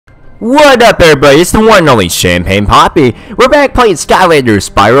What up, everybody? It's the one and only Champagne Poppy. We're back playing Skylanders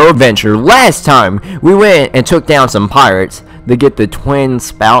Spyro Adventure. Last time, we went and took down some pirates to get the twin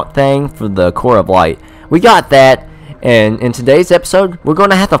spout thing for the Core of Light. We got that, and in today's episode, we're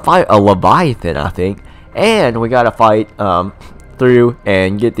going to have to fight a Leviathan, I think. And we got to fight through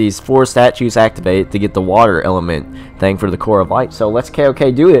and get these 4 statues activated to get the water element thing for the Core of Light. So let's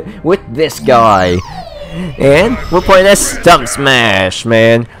do it with this guy. And we're playing as Stump Smash,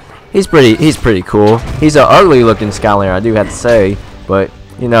 man. He's pretty cool. He's an ugly looking Skylander, I do have to say, but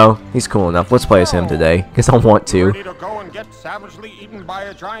you know, he's cool enough. Let's play as him today, because I want to. Ready to go and get savagely eaten by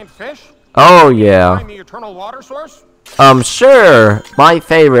a giant fish? Oh yeah. Find the eternal water source? Sure. My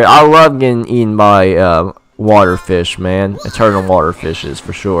favorite. I love getting eaten by water fish, man. Eternal water fishes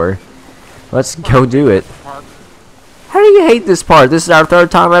for sure. Let's go do it. How do you hate this part? This is our 3rd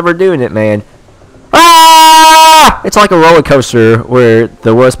time ever doing it, man. Ah! It's like a roller coaster where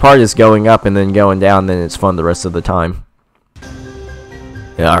the worst part is going up and then going down, then it's fun the rest of the time.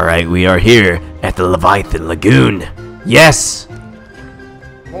 Alright, we are here at the Leviathan Lagoon. Yes!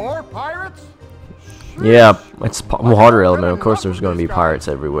 More pirates? Yeah, it's water element. Of course there's going to be pirates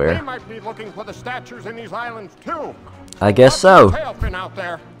everywhere. They might be looking for the statues in these islands too. I guess so. Out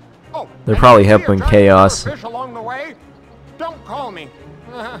there. Oh, they're probably helping Kaos. Fish along the way? Don't call me.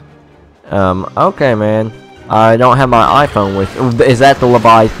 Okay, man. I don't have my iPhone with. Is that the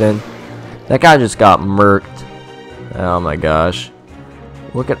Leviathan? That guy just got murked. Oh my gosh.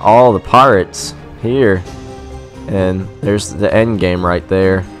 Look at all the pirates here. And there's the end game right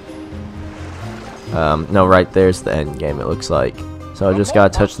there. No, right there's the end game, it looks like. So I just gotta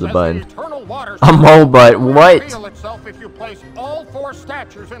touch the button. A mole butt, what?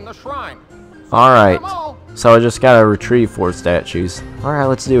 Alright, so I just gotta retrieve 4 statues. Alright,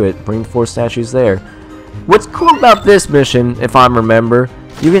 let's do it. Bring 4 statues there. What's cool about this mission, if I remember,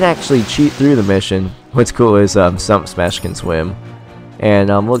 you can actually cheat through the mission. What's cool is Stump Smash can swim. And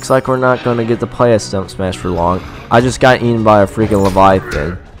looks like we're not gonna get to play as Stump Smash for long. I just got eaten by a freaking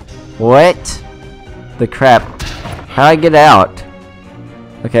Leviathan. What? The crap. How'd I get out?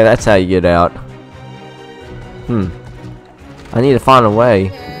 Okay, that's how you get out. I need to find a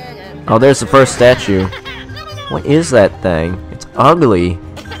way. Oh, there's the first statue. What is that thing? It's ugly.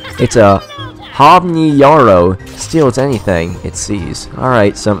 It's a Hobniyaro. Steals anything it sees.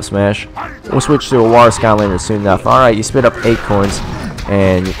 Alright, Stump Smash. We'll switch to a water Skylander soon enough. Alright, you spit up acorns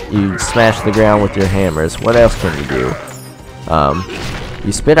and you smash the ground with your hammers. What else can you do?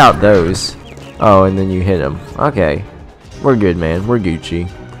 You spit out those. Oh, and then you hit them. Okay. We're good, man. We're Gucci.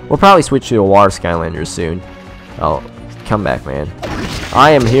 We'll probably switch to a water Skylander soon. Oh, come back, man.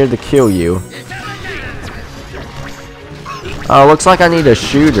 I am here to kill you. Oh, looks like I need a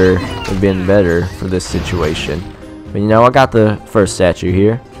shooter. Would have been better for this situation. But you know, I got the first statue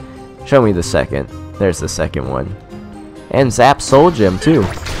here. Show me the second. There's the second one. And Zap Soul Gem too.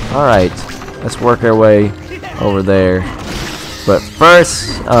 Alright, let's work our way over there. But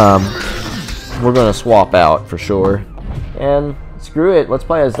first, we're gonna swap out for sure. And screw it, let's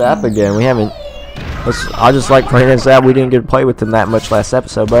play as Zap again. We haven't. I just like playing as Zap. We didn't get to play with him that much last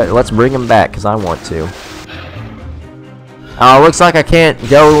episode, but let's bring him back because I want to. Looks like I can't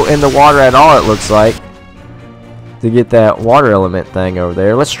go in the water at all, it looks like, to get that water element thing over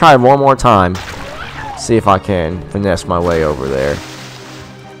there. Let's try one more time. See if I can finesse my way over there.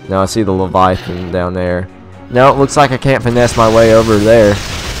 Now I see the Leviathan down there. No, it looks like I can't finesse my way over there.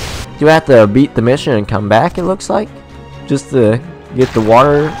 Do I have to beat the mission and come back, it looks like? Just to get the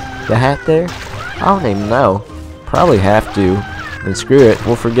water, the hat there? I don't even know. Probably have to. And screw it,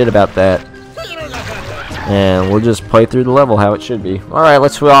 we'll forget about that. And we'll just play through the level how it should be. Alright,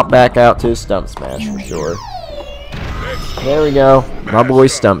 let's swap back out to Stump Smash for sure. There we go. My boy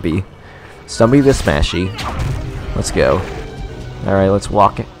Stumpy. Stumpy the Smashy. Let's go. Alright, let's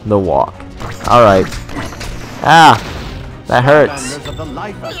walk the walk. Alright. Ah! That hurts.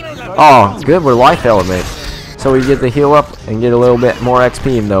 Oh, good, we're life element. So we get to heal up and get a little bit more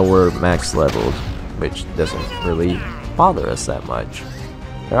XP even though we're max leveled. Which doesn't really bother us that much.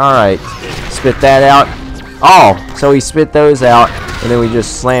 Alright. Spit that out. Oh! So we spit those out and then we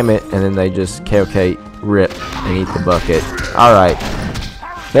just slam it and then they just KOK rip and eat the bucket. Alright.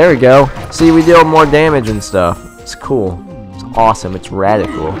 There we go. See, we deal more damage and stuff. It's cool. It's awesome. It's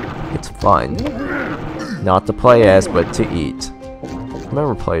radical. It's fun. Not to play as, but to eat.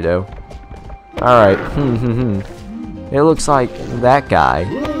 Remember Play-Doh. Alright. It looks like that guy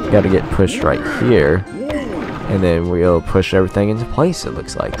got to get pushed right here. And then we'll push everything into place, it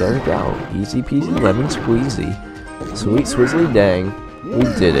looks like. There we go. Easy peasy lemon squeezy. Sweet swizzly dang. We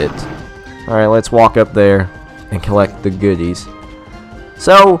did it. Alright, let's walk up there and collect the goodies.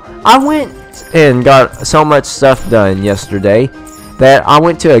 So I went and got so much stuff done yesterday that I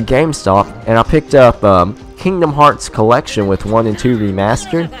went to a GameStop and I picked up Kingdom Hearts Collection with 1 and 2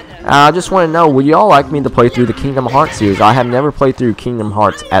 remastered. I just want to know, would y'all like me to play through the Kingdom Hearts series? I have never played through Kingdom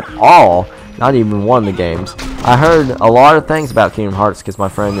Hearts at all, not even one of the games. I heard a lot of things about Kingdom Hearts because my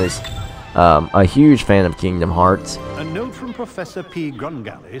friend is a huge fan of Kingdom Hearts. A note from Professor P.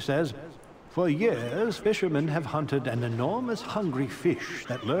 Grungally says, "For years, fishermen have hunted an enormous hungry fish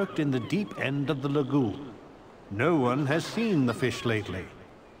that lurked in the deep end of the lagoon. No one has seen the fish lately.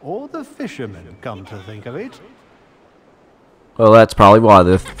 Or the fishermen, come to think of it." Well, that's probably why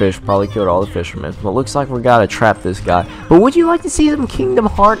the fish probably killed all the fishermen. Well, looks like we gotta trap this guy. But would you like to see some Kingdom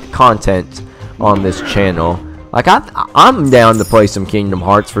Hearts content on this channel? Like, I'm down to play some Kingdom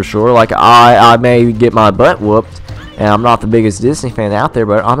Hearts for sure. Like, I may get my butt whooped, and I'm not the biggest Disney fan out there,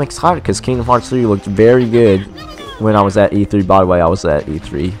 but I'm excited because Kingdom Hearts 3 looked very good when I was at E3. By the way, I was at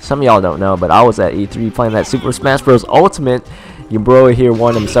E3. Some of y'all don't know, but I was at E3 playing that Super Smash Bros. Ultimate. Your bro here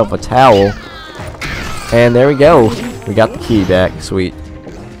won himself a towel. And there we go. We got the key back. Sweet.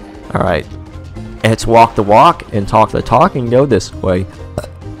 Alright. Let's walk the walk and talk the talk and go this way.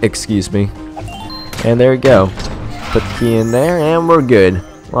 Excuse me. And there we go. Put the key in there and we're good.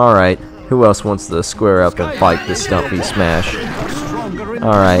 Alright. Who else wants to square up and fight the Stumpy Smash?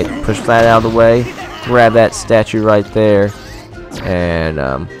 Alright. Push that out of the way. Grab that statue right there. And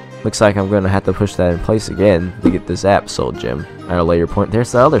looks like I'm going to have to push that in place again to get this Absol gem at a later point.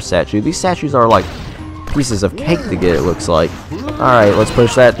 There's the other statue. These statues are like pieces of cake to get, it looks like. Alright, let's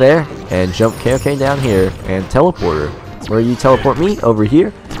push that there. And jump KOK down here. And teleporter. Where you teleport me? Over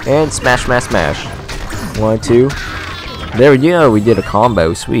here. And smash, smash, smash. 1, 2. There we go. We did a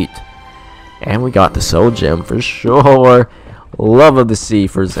combo. Sweet. And we got the soul gem for sure. Love of the sea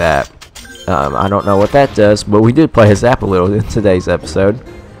for Zap. I don't know what that does, but we did play as Zap a little in today's episode.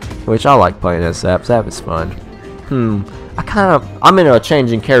 Which I like playing as Zap. Zap is fun. I'm in a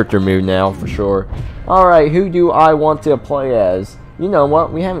changing character mood now for sure. Alright, who do I want to play as? You know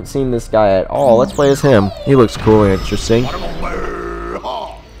what? We haven't seen this guy at all. Let's play as him. He looks cool and interesting.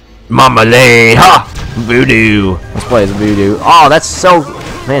 Marmalade, ha! Voodoo. Let's play as Voodoo. Oh, that's so...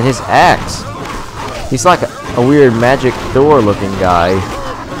 Man, his axe. He's like a weird magic Thor looking guy.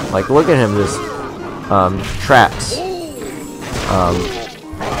 Like, look at him just... traps.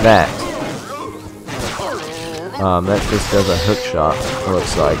 That just does a hook shot, it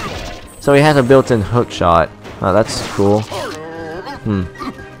looks like. So he has a built-in hook shot. Oh, that's cool.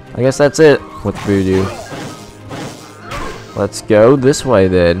 I guess that's it with Voodoo. Let's go this way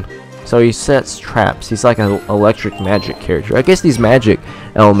then. So he sets traps. He's like an electric magic character. I guess these magic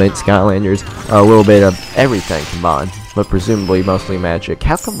elements, Skylanders, are a little bit of everything combined, but presumably mostly magic.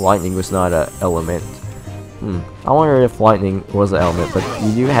 How come lightning was not an element? I wonder if lightning was an element, but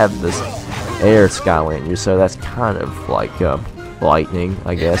you do have this air Skylander, so that's kind of like lightning,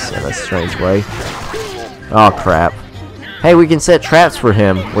 I guess, in a strange way. Oh crap. Hey, we can set traps for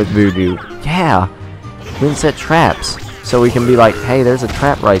him with Voodoo. Yeah, we can set traps. So we can be like, hey, there's a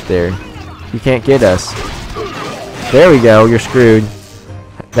trap right there. You can't get us. There we go, you're screwed.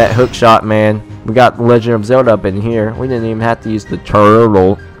 That hook shot, man. We got the Legend of Zelda up in here. We didn't even have to use the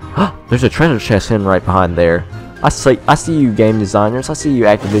turtle. There's a treasure chest hidden right behind there. I see you, game designers. I see you,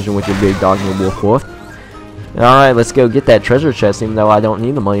 Activision, with your big dog and your wolf wolf. Alright, let's go get that treasure chest, even though I don't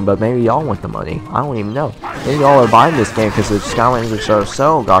need the money, but maybe y'all want the money. I don't even know. Maybe y'all are buying this game because the Skylanders are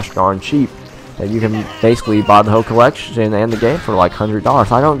so gosh darn cheap that you can basically buy the whole collection and the game for like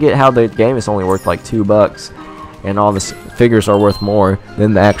 $100. I don't get how the game is only worth like $2 and all the figures are worth more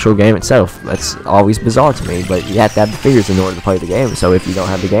than the actual game itself. That's always bizarre to me, but you have to have the figures in order to play the game, so if you don't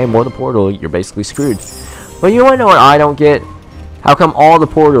have the game or the portal, you're basically screwed. But you want to know what I don't get? How come all the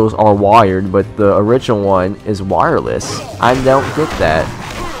portals are wired, but the original one is wireless? I don't get that.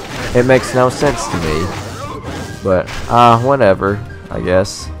 It makes no sense to me. But, whatever, I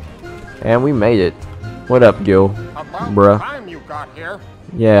guess. And we made it. What up, Gil? Bruh. Time you got here.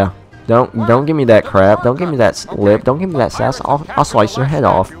 Yeah. Don't give me that crap. Don't give me that lip. Don't give me that sass. I'll slice your head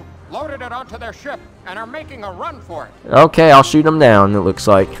off. Loaded it onto their ship and are making a run for it. Okay, I'll shoot them down, it looks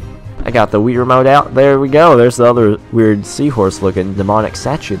like. I got the Wii remote out. There we go. There's the other weird seahorse looking demonic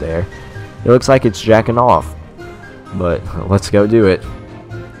statue there. It looks like it's jacking off. But let's go do it.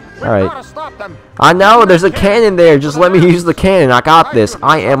 Alright. I know, there's a cannon there. Just let me use the cannon. I got this.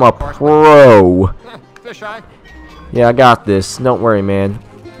 I am a pro. Yeah, I got this. Don't worry, man.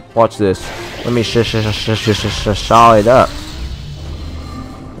 Watch this. Let me shaw it up.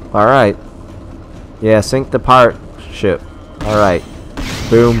 Alright. Yeah, sink the pirate ship. Alright.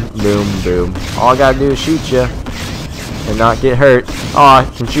 Boom, boom, boom. All I gotta do is shoot you. and not get hurt. Oh,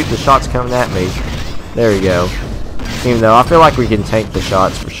 I can shoot the shots coming at me. There we go. Even though I feel like we can tank the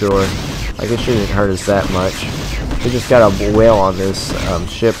shots for sure. Like, it shouldn't hurt us that much. We just got a whale on this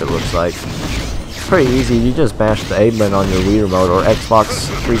ship, it looks like. It's pretty easy. You just mash the A button on your Wii remote or Xbox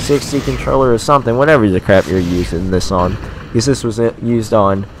 360 controller or something, whatever the crap you're using this on. Because this was used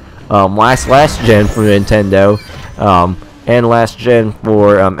on last gen for Nintendo, and last gen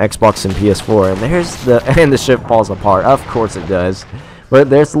for Xbox and PS4. And there's the ship falls apart. Of course it does. But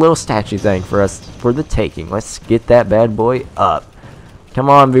there's a little statue thing for us for the taking. Let's get that bad boy up. Come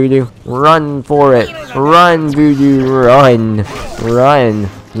on, Voodoo. Run for it. Run, Voodoo. Run. Run.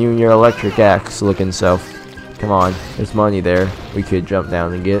 You and your electric axe looking self. Come on. There's money there. We could jump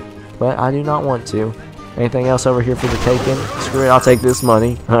down and get. But I do not want to. Anything else over here for the taking? Screw it. I'll take this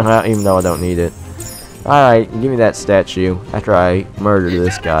money. Even though I don't need it. Alright. Give me that statue. After I murder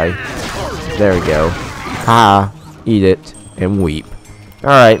this guy. There we go. Ha. Eat it. And weep.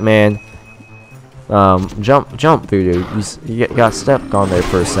 Alright, man. Jump, Voodoo. You got stuck on there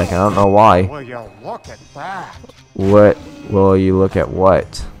for a second. I don't know why. Will you look at that? What? Will you look at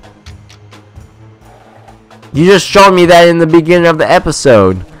what? You just showed me that in the beginning of the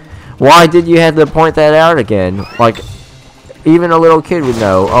episode. Why did you have to point that out again? Like, even a little kid would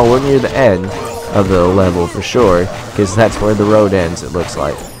know. Oh, we're near the end of the level for sure. Because that's where the road ends, it looks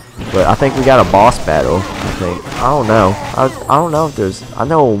like. But I think we got a boss battle, I think. I don't know. I don't know if there's... I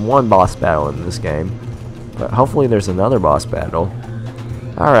know one boss battle in this game. But hopefully there's another boss battle.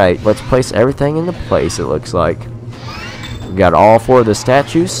 Alright, let's place everything into place, it looks like. We got all 4 of the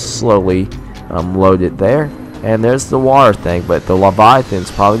statues slowly loaded there. And there's the water thing, but the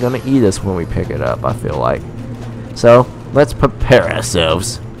Leviathan's probably going to eat us when we pick it up, I feel like. So, let's prepare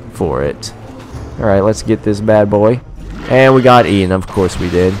ourselves for it. Alright, let's get this bad boy. And we got eaten, of course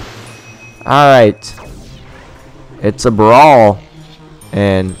we did. Alright. It's a brawl.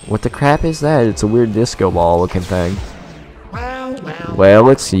 And what the crap is that? It's a weird disco ball looking thing. Well,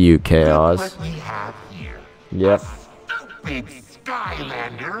 it's you, Kaos. What we have here. Yep. Big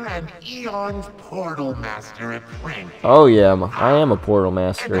Skylander and Eon's Portal Master apprentice. Oh yeah, I am a portal And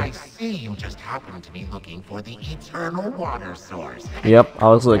master. I see you just happened to be looking for the eternal water source. Yep, I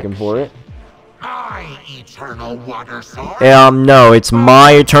was looking for it. My eternal water source. No, it's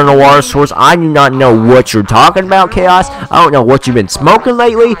my eternal water source. I do not know what you're talking about, Chaos. I don't know what you've been smoking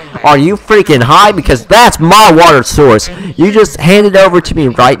lately. Are you freaking high? Because that's my water source. You just hand it over to me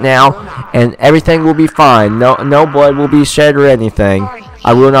right now, and everything will be fine. No blood will be shed or anything.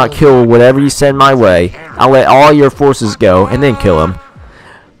 I will not kill whatever you send my way. I'll let all your forces go, and then kill him.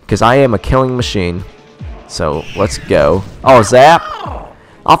 Because I am a killing machine. So, let's go. Oh, Zap?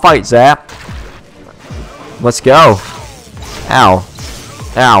 I'll fight Zap. Let's go. Ow.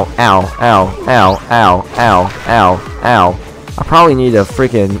 Ow, ow, ow, ow, ow, ow, ow, ow. I probably need a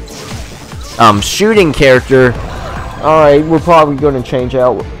freaking shooting character. Alright, we're probably going to change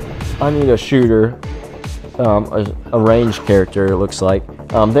out. I need a shooter. A ranged character, it looks like.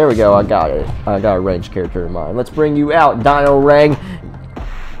 There we go, I got it. I got a ranged character in mind. Let's bring you out, Dino Rang.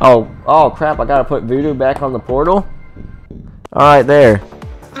 Oh crap, I gotta put Voodoo back on the portal. Alright, there.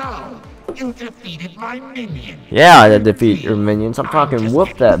 You defeated my minion. Yeah, I did defeat your minions. I'm talking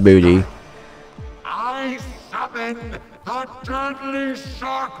whoop that booty. I summon the deadly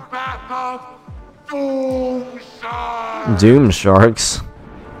shark bath of Doom Shark. Doom Sharks?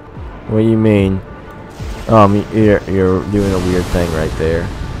 What do you mean? You're doing a weird thing right there.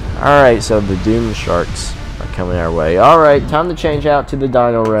 Alright, so the Doom Sharks are coming our way. Alright, time to change out to the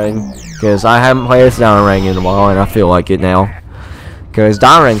Dino Ring. Because I haven't played this Dino Ring in a while and I feel like it now. Because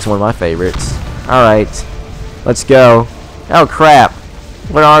Dino Ring's one of my favorites. Alright. Let's go. Oh crap.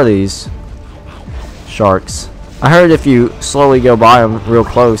 What are these? Sharks. I heard if you slowly go by them real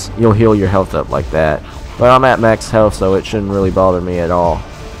close, you'll heal your health up like that. But I'm at max health, so it shouldn't really bother me at all.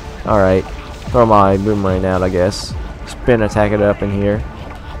 Alright. Throw my boomerang out, I guess. Spin attack it up in here.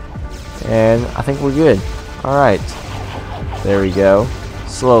 And I think we're good. Alright. There we go.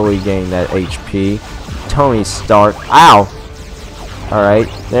 Slowly gain that HP. Tony Stark. Ow! Alright,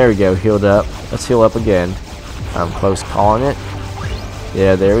 there we go, healed up. Let's heal up again. I'm close calling it.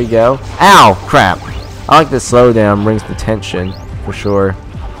 Yeah, there we go. Ow! Crap! I like the slowdown, brings the tension, for sure.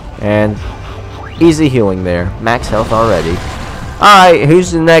 And easy healing there. Max health already. Alright,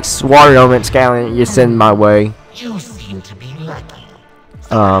 who's the next water element Skylander you send my way? You seem to be lucky.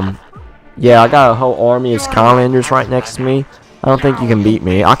 Yeah, I got a whole army of Skylanders right next to me. I don't think you can beat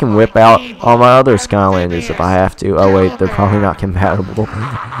me. I can whip out all my other Skylanders if I have to. Oh wait, they're probably not compatible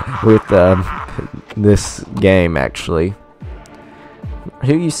with this game, actually.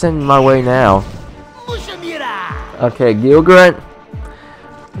 Who you sending my way now? Okay, Gil Grunt.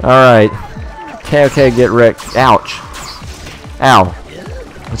 Alright. Okay, get wrecked. Ouch. Ow.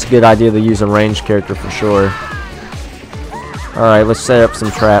 That's a good idea to use a ranged character for sure. Alright, let's set up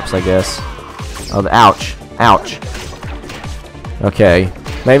some traps, I guess. Oh, ouch. Ouch. Okay.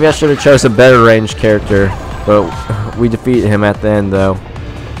 Maybe I should have chose a better ranged character, but we defeated him at the end, though.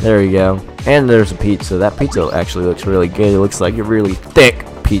 There we go. And there's a pizza. That pizza actually looks really good. It looks like a really thick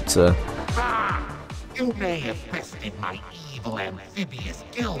pizza. You may have bested my evil amphibious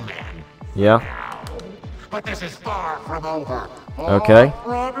gillman. Yeah. But this is far from over. Okay.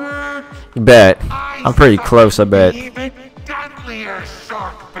 Robert, You bet. I'm pretty close, I bet. even deadlier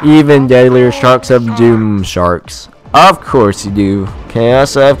shark. Even deadlier sharks of doom sharks. Of course you do.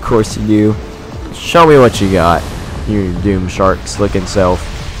 Chaos, of course you do. Show me what you got. You doom sharks looking self.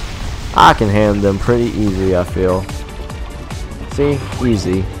 I can handle them pretty easy, I feel. See?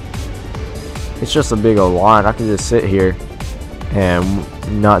 Easy. It's just a big old line. I can just sit here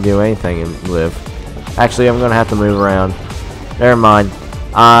and not do anything and live. Actually, I'm gonna have to move around. Never mind.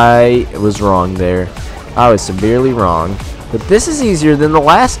 I was wrong there. I was severely wrong. But this is easier than the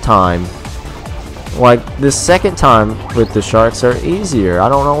last time. Like, this second time with the sharks are easier. I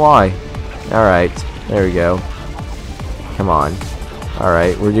don't know why. Alright. There we go. Come on.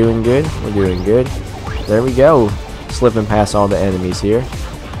 Alright, we're doing good. We're doing good. There we go. Slipping past all the enemies here.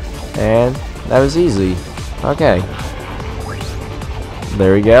 And that was easy. Okay.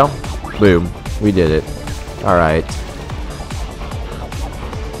 There we go. Boom. We did it. Alright.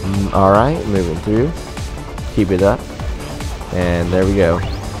 Alright, moving through. Keep it up. And there we go.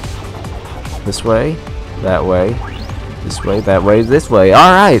 This way. That way. This way. That way. This way.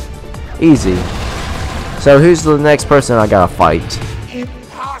 Alright. Easy. So who's the next person I gotta fight?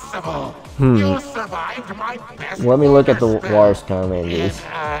 Impossible. You survived my best. Let me look at the water water spell. Skylanders.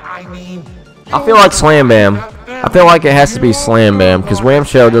 I mean, I feel like Slam Bam. I feel like it has to be Slam Bam, because Wham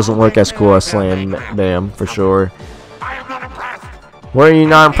Shell doesn't look as cool as Slam Bam, for sure. I am not impressed. What are you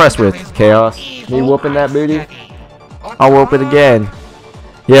not impressed with, Chaos? Me whooping that booty? I'll whoop it again.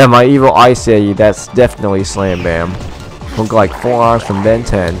 Yeah, my evil Ice Yeti, that's definitely Slam Bam. Look like 4 arms from Ben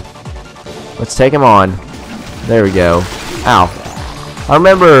 10. Let's take him on. There we go. Ow. I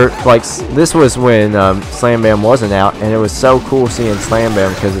remember, like, this was when Slam Bam wasn't out, and it was so cool seeing Slam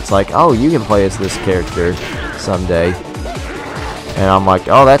Bam, because it's like, oh, you can play as this character someday. And I'm like,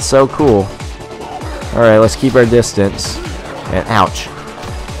 oh, that's so cool. Alright, let's keep our distance. And ouch.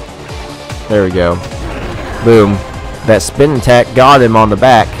 There we go. Boom. That spin attack got him on the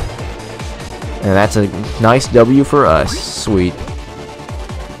back. And that's a nice W for us. Sweet.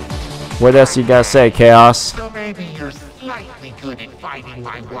 What else you gotta say, Chaos? So maybe you're slightly good at fighting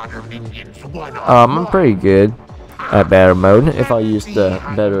my water minions one-on-one. I'm pretty good at battle mode. If I use the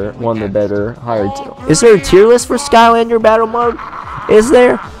better, higher. Is there a tier list for Skylander battle mode? Is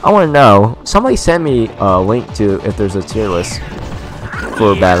there? I want to know. Somebody send me a link to if there's a tier list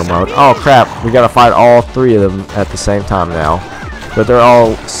for battle mode. Oh crap! We gotta fight all 3 of them at the same time now. But they're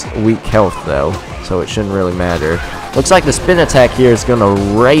all weak health though, so it shouldn't really matter. Looks like the spin attack here is gonna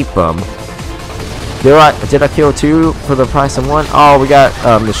rape them. Did I kill 2 for the price of 1? Oh, we got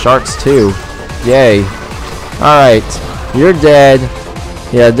the sharks too. Yay. Alright, you're dead.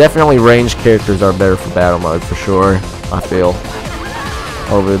 Yeah, definitely ranged characters are better for battle mode for sure, I feel.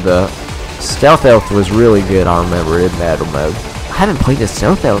 Over the stealth elf was really good, I remember, in battle mode. I haven't played the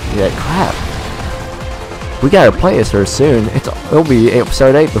stealth elf yet, crap. We gotta play as her soon. It'll be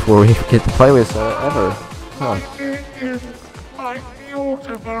episode 8 before we get to play with her ever. Huh. My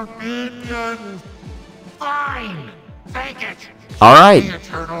beautiful minions. Fine. Take it. Alright. The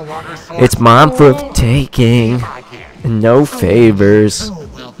eternal water source. It's mine for the taking. I can. No favors. Who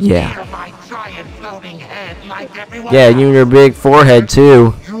will Yeah. fear my giant floating head like everyone Yeah, you and your big forehead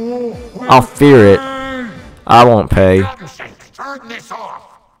too. You will I'll fear it. I won't pay. Turn this off.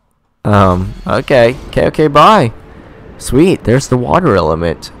 Okay. Okay, bye. Sweet, there's the water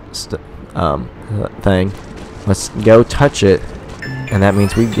element thing. Let's go touch it. And that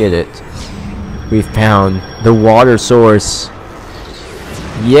means we get it. We found the water source.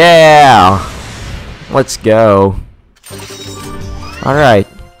 Yeah! Let's go. Alright,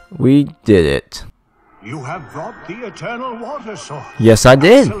 we did it. You have brought the eternal water source. Yes, I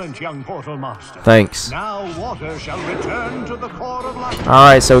did. Excellent, young portal master. Thanks. Now water shall return to the core of life.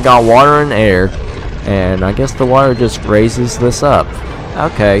 Alright, so we got water and air. And I guess the water just raises this up.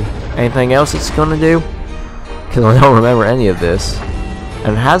 Okay. Anything else it's gonna do? Because I don't remember any of this.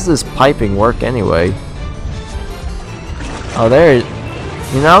 And how does this piping work anyway? Oh, there.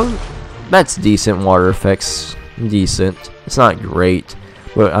 You know, that's decent water effects. Decent. It's not great.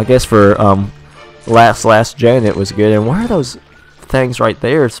 But I guess for last gen it was good. And what are those things right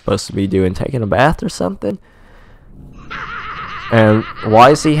there supposed to be doing? Taking a bath or something? And why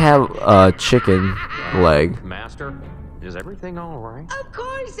does he have a chicken leg? Master, is everything all right? Of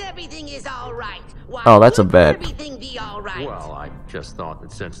course everything is all right. Why Oh, that's a wouldn't bet. everything be all right? Well, I just thought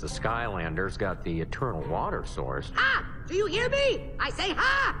that since the Skylanders got the eternal water source. Ha! Do you hear me? I say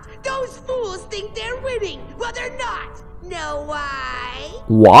ha! Those fools think they're winning. Well, they're not. Know why?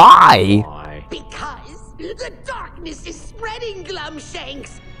 Why? Why? Because the darkness is spreading,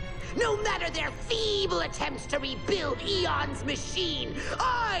 Glumshanks. No matter their feeble attempts to rebuild Eon's machine,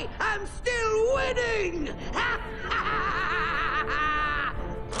 I am still winning!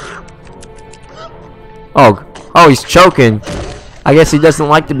 Oh, he's choking. I guess he doesn't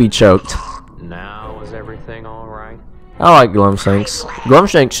like to be choked. Now is everything all right? I like Glumshanks.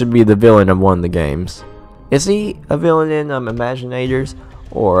 Glumshanks should be the villain of one of the games. Is he a villain in Imaginators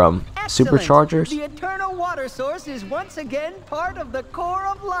or Excellent. Superchargers? The eternal water source is once again part of the core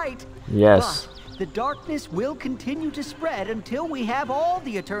of light. Yes. But the darkness will continue to spread until we have all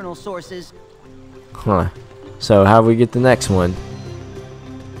the eternal sources. Huh. So how do we get the next one?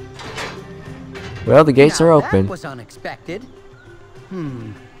 Well, the gates Now, are open. That was unexpected.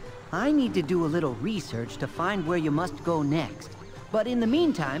 I need to do a little research to find where you must go next. But in the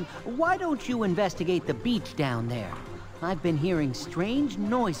meantime, why don't you investigate the beach down there? I've been hearing strange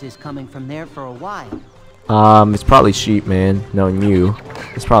noises coming from there for a while. It's probably sheep, man. Knowing you,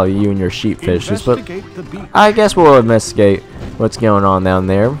 it's probably you and your sheep fishes. But Investigate the beach. I guess we'll investigate what's going on down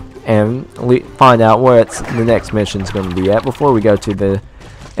there and find out where the next mission's going to be at before we go to the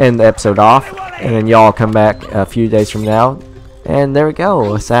end the episode off. And then y'all come back a few days from now, and there we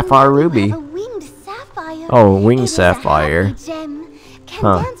go, a sapphire ruby. A winged sapphire. Oh, winged It is a sapphire. happy gem. Can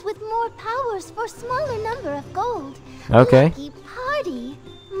Huh. dance with more powers for smaller number of gold. Okay. Lucky party.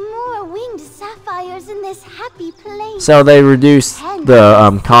 More winged sapphires in this happy place. So they reduced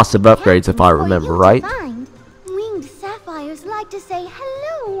the cost of upgrades, if I For you remember to right. find. Winged sapphires like to say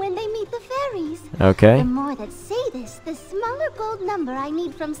hello when they meet the fairies. Okay. The more that say this, the smaller gold number I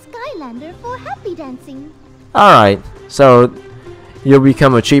need from Skylander for happy dancing. Alright, so you'll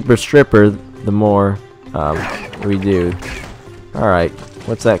become a cheaper stripper the more we do. Alright,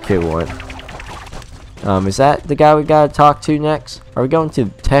 what's that kid want? Is that the guy we gotta talk to next? Are we going to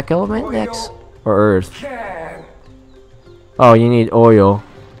Tech Element next? Or Earth? Oh, you need oil.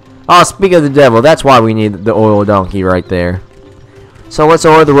 Oh, speak of the devil, that's why we need the oil donkey right there. So let's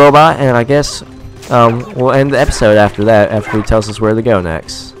order the robot, and I guess we'll end the episode after that, after he tells us where to go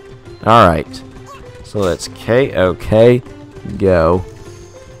next. Alright. So let's K-O-K, go.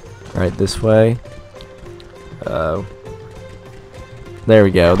 Right this way. There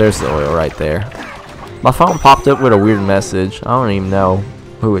we go, there's the oil right there. My phone popped up with a weird message. I don't even know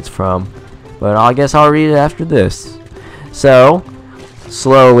who it's from. But I guess I'll read it after this. So,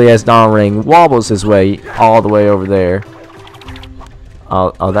 slowly as Don Ring wobbles his way all the way over there.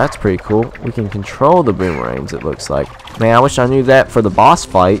 Oh, that's pretty cool. We can control the boomerangs, it looks like. Man, I wish I knew that for the boss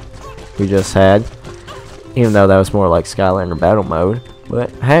fight we just had. Even though that was more like Skylander battle mode. But,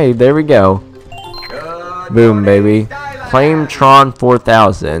 hey, there we go. Boom, baby. Claim Tron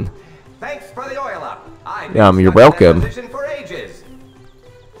 4000. Thanks for the oil up. You're welcome. For ages.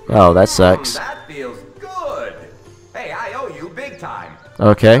 Oh, that sucks. That feels good. Hey, I owe you big time.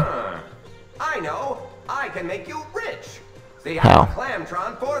 Okay. I know. I can make you rich. See, How? I'm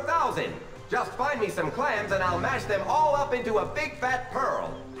Clamtron 4000. Just find me some clams and I'll mash them all up into a big fat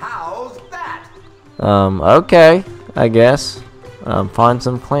pearl. How's that? Okay, I guess. Find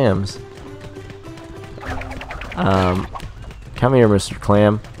some clams. Come here, Mr.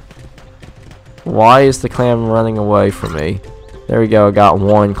 Clam. Why is the clam running away from me? There we go, I got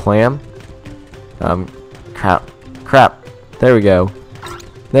one clam. Crap. There we go.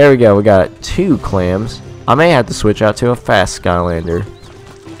 There we go, we got 2 clams. I may have to switch out to a fast Skylander.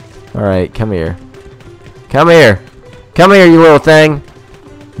 Alright, come here. Come here! Come here, you little thing!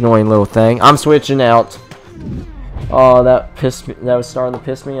 Annoying little thing. I'm switching out. Oh, that was starting to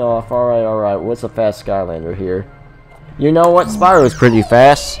piss me off. Alright. What's a fast Skylander here? You know what? Spyro's pretty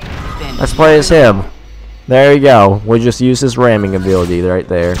fast. Let's play as him. There you go. We'll just use his ramming ability right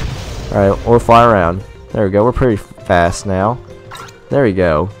there. Alright, or fly around. There we go. We're pretty fast now. There we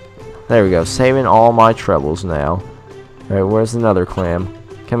go. There we go. Saving all my troubles now. Alright, where's another clam?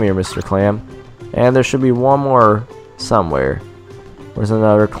 Come here, Mr. Clam. And there should be one more somewhere. Where's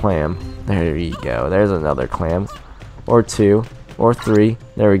another clam? There you go. There's another clam. Or 2. Or 3.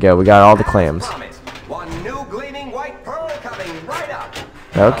 There we go. We got all the clams. One new gleaming white pearl coming right up.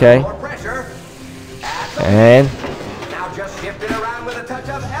 Okay. More pressure. And Now just shift it around with a touch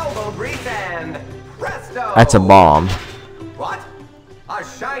of elbow grease and That's a bomb. What? A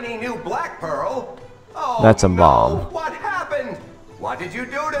shiny new black pearl? Oh, That's a no. bomb. What happened? What did you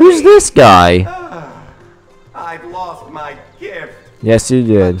do to me? Who's this guy? I've lost my gift. Yes, you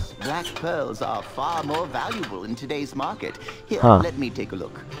did. Black pearls are far more valuable in today's market. Here, Huh. let me take a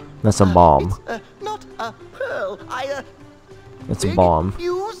look. That's a bomb. It's not a pearl. That's a bomb.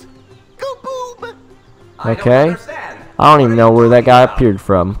 Fuse. Kaboom! Okay. Understand. I don't even know where that guy appeared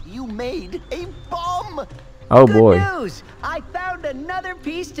from. You made a bomb. Oh Good boy. news! I found another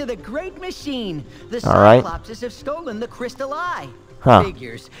piece to the great machine. The All right. Cyclopses have stolen the crystal eye. Huh.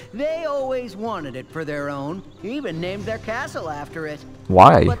 Figures. They always wanted it for their own. Even named their castle after it.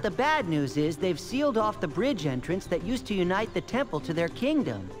 Why? But the bad news is they've sealed off the bridge entrance that used to unite the temple to their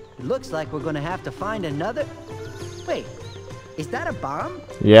kingdom. It looks like we're gonna have to find another... Wait, is that a bomb?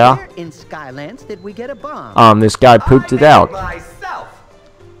 Yeah. Where in Skylands did we get a bomb? This guy pooped it out. Myself.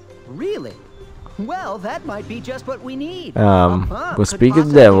 Really? Well, that might be just what we need. Well, Could speak of the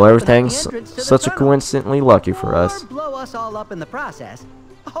possibly devil, open up everything's the entrance to the such a tunnel. coincidentally lucky for us. Or blow us all up in the process.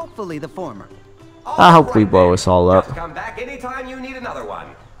 Hopefully the former. I hope we blow us all up. Just come back anytime you need another one.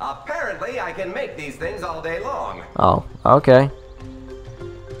 Apparently, I can make these things all day long. Oh, okay.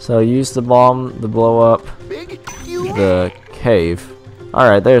 So use the bomb to blow up the cave.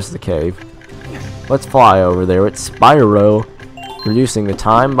 Alright, there's the cave. Let's fly over there with Spyro, reducing the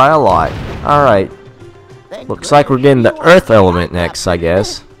time by a lot. Alright. Looks like we're getting the earth element next, I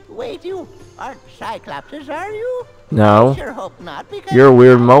guess. Wait, you aren't Cyclopses, are you? No. Sure hope not, because You're a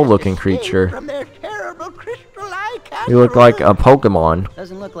weird I mole-looking escaped creature. From their terrible crystal eye You look like a Pokemon.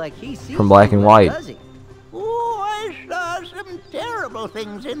 Doesn't look like he sees From Black and too well, White. does he? Oh, I saw some terrible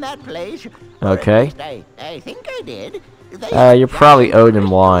things in that place. Okay. Or at least I think I did. They You're have probably giant Odin crystal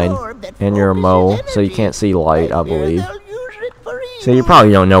blind, orb that and you're a focuses mole, so you energy. can't see light, I fear believe. they'll use it for So you evil.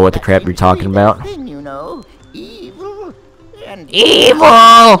 probably don't know what the crap That you're seems to be talking their about. thing, you know. Evil and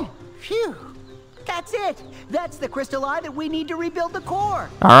Evil! Phew. That's it! That's the crystal eye that we need to rebuild the core!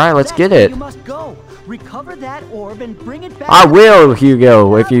 Alright, let's That's get where it. You must go. Recover that orb and bring it back. I will,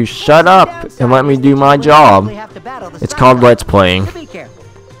 Hugo, if you shut up and let me do my job. It's called Let's Playing. So be careful.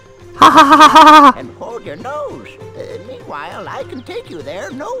 Ha ha ha ha ha! And hold your nose. Meanwhile, I can take you there,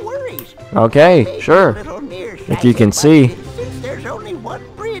 no worries. Okay, Maybe a sure. little If nearsighted, you can but see. Since there's only one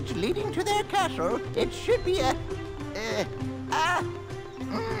bridge leading to their castle, it should be a...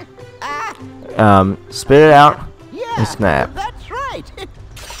 Spit it out. Yeah, And snap. that's right.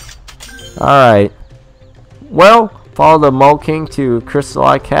 Alright. Well, follow the Mole King to Crystal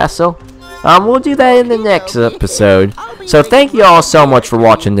Eye Castle. We'll do that in the next episode. So thank you all so much for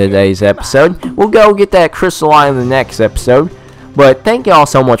watching today's episode. We'll go get that Crystal Eye in the next episode. But thank you all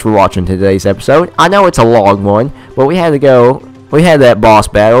so much for watching today's episode. I know it's a long one, but we had that boss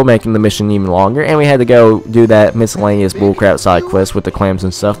battle, making the mission even longer, and we had to go do that miscellaneous bullcrap side quest with the clams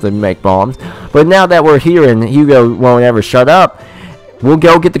and stuff to make bombs. But now that we're here and Hugo won't ever shut up, we'll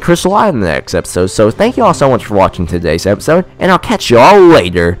go get the Crystal Eye in the next episode. So thank you all so much for watching today's episode, and I'll catch you all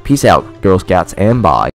later. Peace out, Girl Scouts, and bye.